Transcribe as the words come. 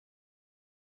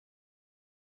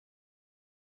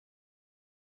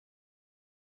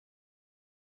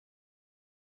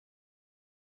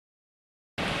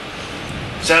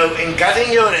So in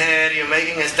cutting your hair, you're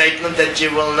making a statement that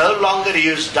you will no longer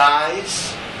use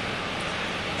dyes,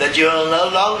 that you will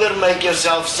no longer make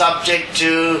yourself subject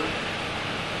to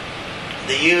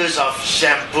the use of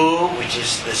shampoo, which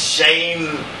is the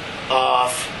shame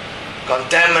of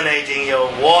contaminating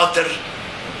your water.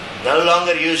 No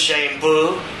longer use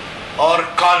shampoo or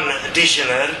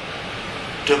Con-Ditioner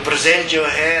to present your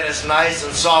hair as nice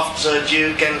and soft so that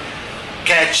you can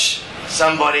catch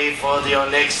somebody for your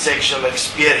next sexual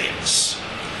experience.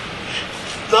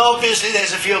 Now, obviously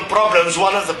there's a few problems.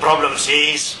 One of the problems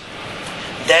is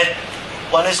that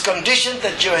one is conditioned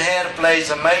that your hair plays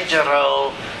a major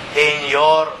role in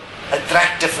your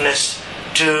attractiveness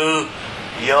to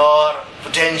your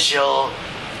potential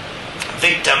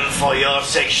victim for your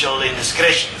sexual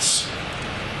indiscretions.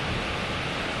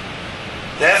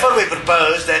 Therefore, we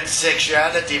propose that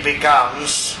sexuality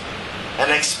becomes an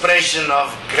expression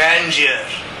of grandeur,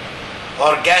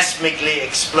 orgasmically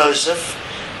explosive,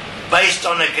 based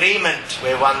on agreement,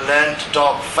 where one learns to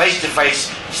talk face to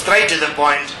face, straight to the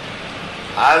point.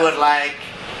 I would like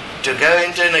to go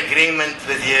into an agreement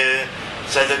with you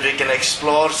so that we can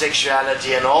explore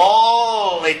sexuality and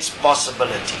all its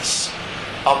possibilities.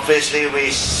 Obviously,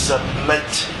 we submit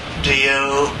to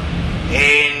you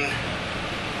in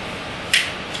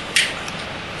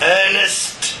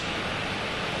earnest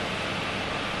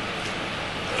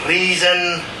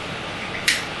reason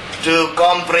to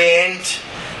comprehend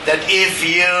that if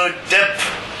you dip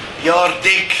your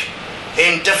dick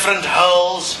in different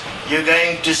holes, you're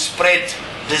going to spread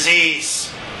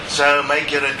disease. So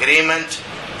make your agreement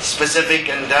specific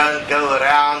and don't go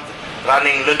around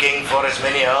running looking for as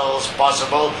many holes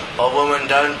possible. Or women,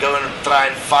 don't go and try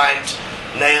and find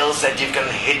nails that you can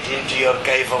hit into your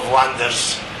cave of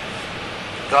wonders.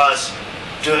 Because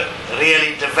to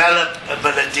really develop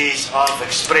abilities of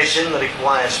expression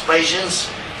requires patience,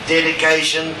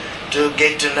 dedication, to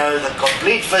get to know the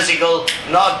complete physical,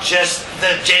 not just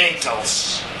the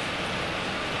genitals.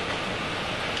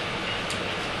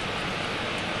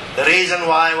 The reason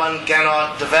why one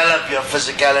cannot develop your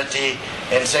physicality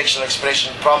in sexual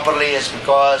expression properly is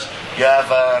because you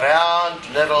have a round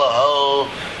little hole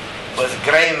with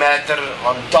grey matter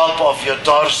on top of your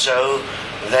torso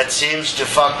that seems to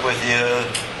fuck with you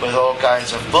with all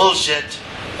kinds of bullshit,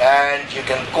 and you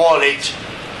can call it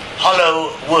hollow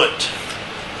wood.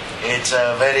 It's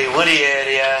a very woody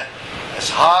area, as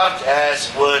hard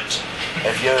as wood.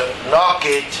 If you knock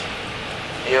it,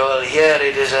 you will hear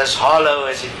it is as hollow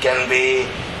as it can be,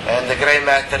 and the grey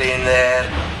matter in there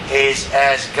is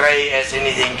as grey as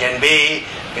anything can be,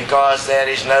 because there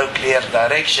is no clear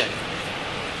direction.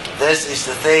 This is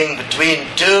the thing between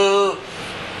two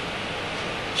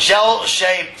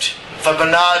shell-shaped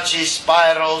Fibonacci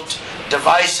spiraled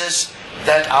devices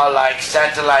that are like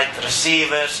satellite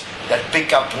receivers that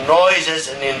pick up noises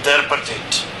and interpret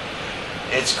it.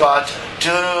 It's got two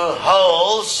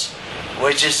holes,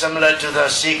 which is similar to the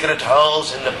secret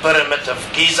holes in the Pyramid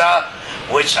of Giza,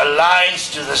 which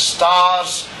aligns to the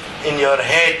stars in your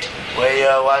head where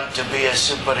you want to be a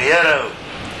superhero.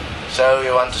 So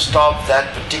you want to stop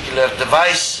that particular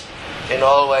device in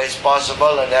all ways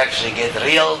possible and actually get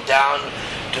real down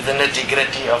to the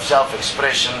nitty-gritty of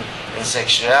self-expression and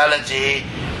sexuality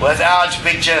without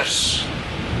pictures.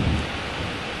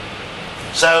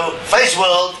 So Face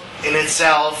World in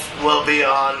itself will be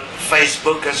on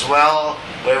Facebook as well,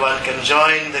 where one can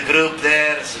join the group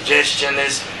there. The suggestion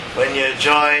is when you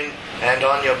join, and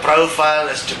on your profile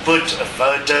is to put a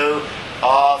photo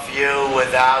of you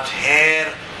without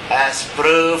hair as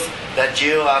proof that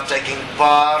you are taking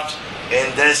part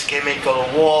in this chemical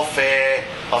warfare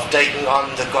of taking on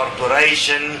the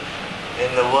corporation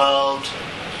in the world.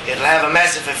 It'll have a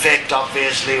massive effect,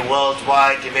 obviously,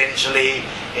 worldwide eventually,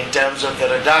 in terms of the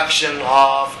reduction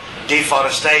of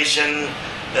deforestation,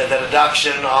 the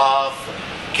reduction of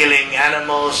killing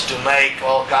animals to make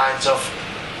all kinds of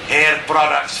hair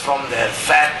products from their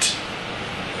fat,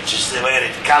 which is where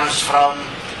it comes from.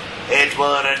 It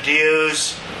will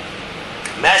reduce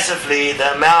massively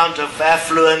the amount of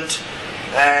affluent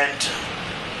and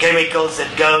chemicals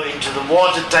that go into the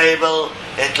water table.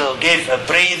 It will give a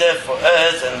breather for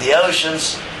Earth and the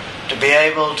oceans to be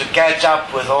able to catch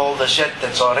up with all the shit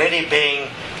that's already being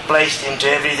placed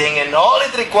into everything. And all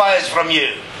it requires from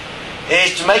you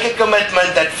is to make a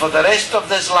commitment that for the rest of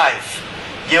this life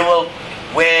you will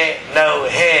wear no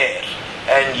hair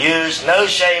and use no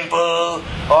shampoo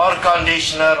or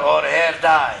conditioner or hair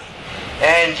dye,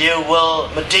 and you will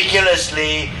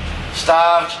meticulously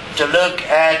start to look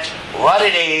at what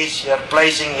it is you're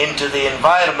placing into the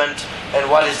environment and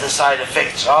what is the side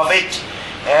effects of it,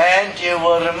 and you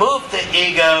will remove the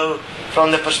ego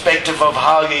from the perspective of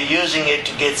how you're using it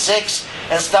to get sex,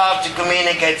 and start to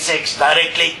communicate sex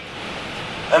directly.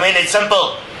 I mean, it's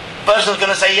simple. Person's going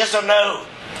to say yes or no.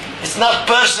 It's not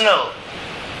personal.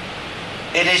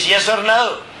 It is yes or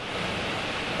no.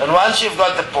 And once you've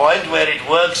got the point where it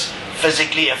works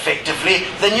physically effectively,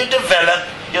 then you develop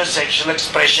your sexual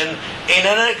expression in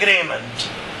an agreement.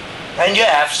 And you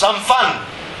have some fun.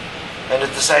 And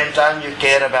at the same time, you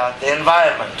care about the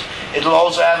environment. It'll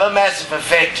also have a massive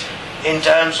effect in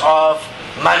terms of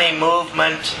money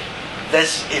movement.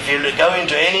 This, if you go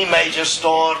into any major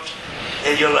store,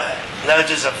 you'll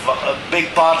notice a big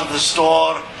part of the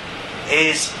store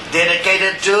is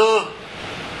dedicated to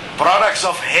products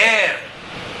of hair,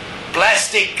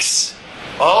 plastics,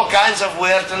 all kinds of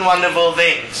weird and wonderful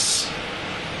things.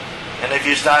 And if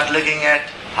you start looking at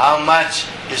how much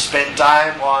you spend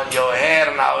time on your hair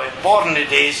and how important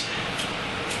it is,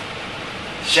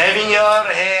 shaving your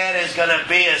hair is going to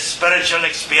be a spiritual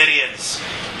experience.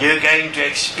 You're going to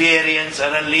experience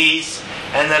a release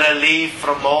and a relief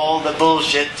from all the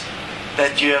bullshit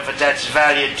that you have attached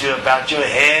value to about your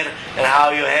hair and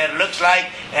how your hair looks like,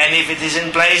 and if it is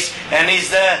in place, and is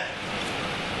the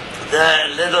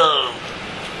little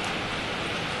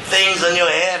things on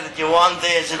your hair that you want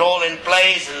there, is it all in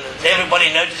place, and is everybody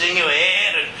noticing your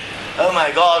hair, and oh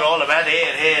my God, all about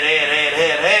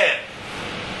hair.